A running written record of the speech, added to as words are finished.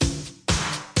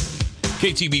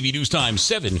KTBB News Time,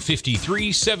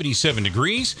 7:53, 77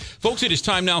 degrees. Folks, it is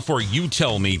time now for You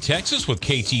Tell Me Texas with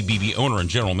KTBB owner and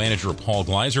general manager Paul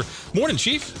Gleiser. Morning,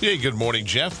 Chief. Yeah, good morning,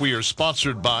 Jeff. We are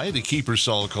sponsored by the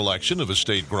Keepersall Collection of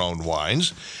estate-grown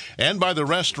wines and by the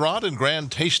restaurant and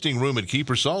grand tasting room at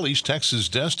Keepersall, East Texas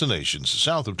destinations,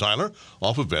 south of Tyler,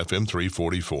 off of FM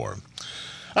 344.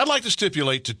 I'd like to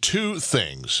stipulate to two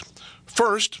things.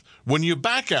 First, when you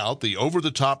back out the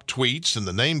over-the-top tweets and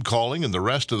the name-calling and the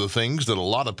rest of the things that a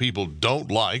lot of people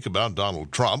don't like about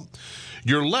Donald Trump,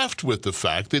 you're left with the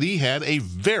fact that he had a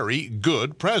very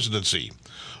good presidency.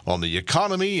 On the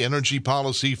economy, energy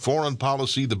policy, foreign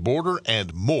policy, the border,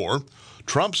 and more,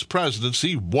 Trump's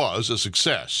presidency was a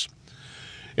success.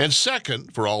 And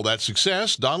second, for all that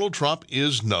success, Donald Trump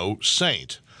is no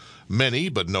saint. Many,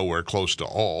 but nowhere close to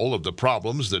all, of the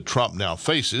problems that Trump now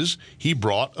faces, he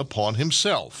brought upon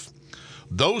himself.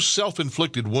 Those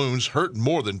self-inflicted wounds hurt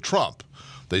more than Trump.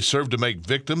 They serve to make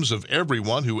victims of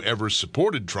everyone who ever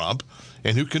supported Trump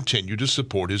and who continue to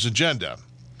support his agenda.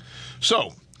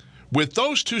 So, with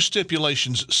those two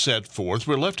stipulations set forth,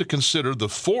 we're left to consider the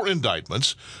 4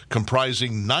 indictments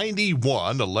comprising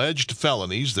 91 alleged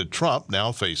felonies that Trump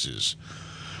now faces.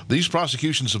 These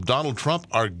prosecutions of Donald Trump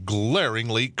are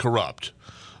glaringly corrupt.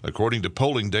 According to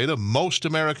polling data, most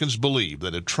Americans believe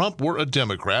that if Trump were a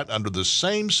Democrat under the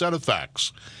same set of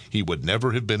facts, he would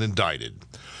never have been indicted.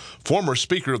 Former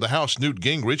Speaker of the House Newt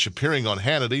Gingrich, appearing on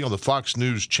Hannity on the Fox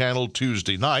News channel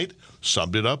Tuesday night,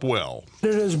 summed it up well.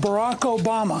 It is Barack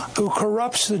Obama who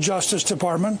corrupts the Justice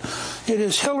Department. It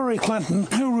is Hillary Clinton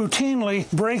who routinely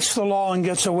breaks the law and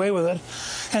gets away with it.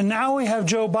 And now we have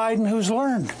Joe Biden who's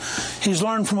learned. He's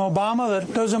learned from Obama that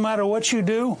it doesn't matter what you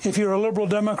do. If you're a liberal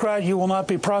Democrat, you will not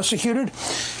be prosecuted.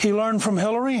 He learned from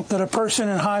Hillary that a person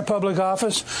in high public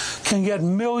office can get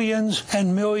millions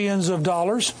and millions of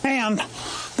dollars. And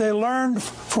they learned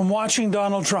from watching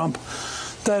Donald Trump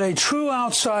that a true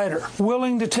outsider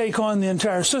willing to take on the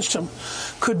entire system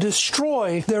could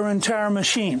destroy their entire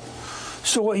machine.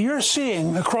 So what you're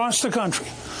seeing across the country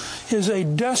is a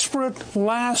desperate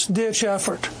last-ditch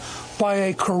effort by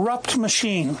a corrupt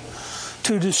machine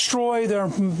to destroy their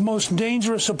most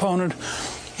dangerous opponent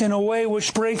in a way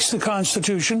which breaks the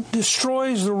Constitution,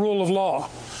 destroys the rule of law,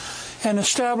 and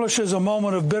establishes a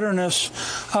moment of bitterness,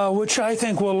 which I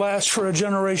think will last for a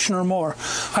generation or more.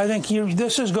 I think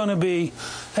this is going to be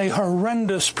a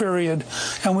horrendous period,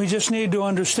 and we just need to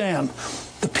understand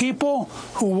the people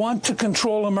who want to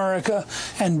control America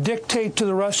and dictate to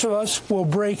the rest of us will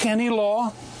break any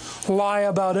law, lie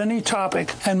about any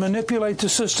topic, and manipulate the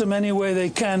system any way they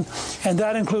can, and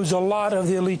that includes a lot of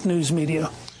the elite news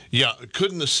media. Yeah,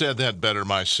 couldn't have said that better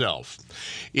myself.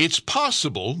 It's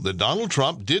possible that Donald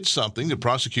Trump did something that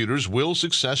prosecutors will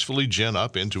successfully gin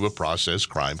up into a process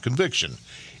crime conviction.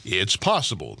 It's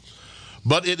possible.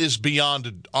 But it is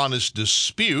beyond honest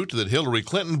dispute that Hillary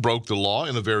Clinton broke the law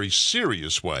in a very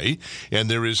serious way, and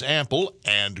there is ample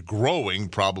and growing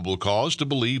probable cause to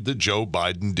believe that Joe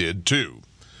Biden did too.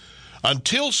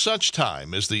 Until such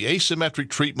time as the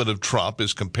asymmetric treatment of Trump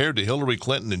as compared to Hillary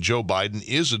Clinton and Joe Biden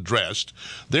is addressed,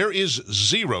 there is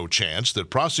zero chance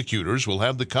that prosecutors will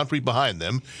have the country behind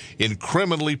them in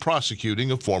criminally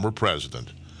prosecuting a former president.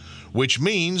 Which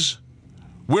means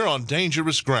we're on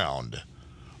dangerous ground.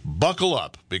 Buckle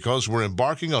up, because we're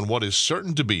embarking on what is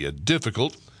certain to be a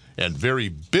difficult and very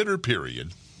bitter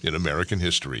period in American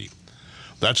history.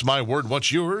 That's my word.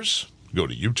 What's yours? Go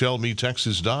to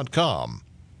youtellmetexas.com.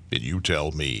 And you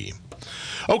tell me.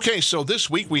 Okay, so this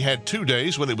week we had 2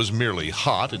 days when it was merely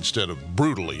hot instead of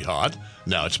brutally hot.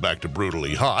 Now it's back to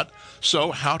brutally hot.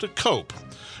 So how to cope?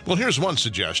 Well, here's one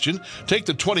suggestion. Take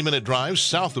the 20-minute drive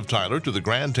south of Tyler to the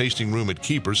grand tasting room at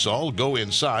Keepersall. Go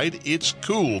inside. It's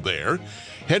cool there.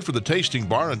 Head for the tasting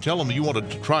bar and tell them you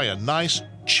wanted to try a nice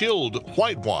chilled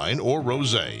white wine or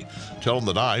rosé. Tell them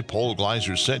that I, Paul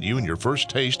Gleiser, sent you, and your first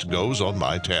taste goes on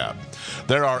my tab.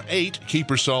 There are 8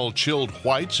 Keepersall chilled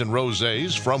whites and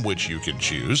rosés from which you can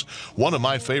choose. One of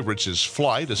my favorites is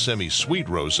Flight, a semi-sweet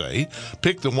rosé.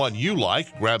 Pick the one you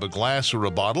like, grab a glass or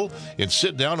a bottle, and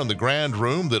sit down in the grand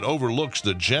room that overlooks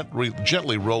the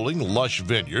gently rolling lush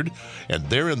vineyard. And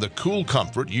there in the cool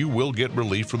comfort, you will get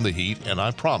relief from the heat, and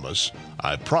I promise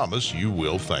you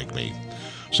will thank me.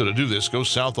 So to do this, go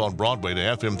south on Broadway to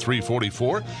FM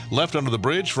 344, left under the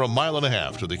bridge for 1.5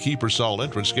 miles to the Keepersall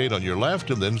entrance gate on your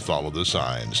left, and then follow the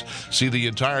signs. See the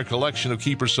entire collection of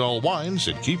Keepersall wines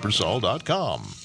at keepersall.com.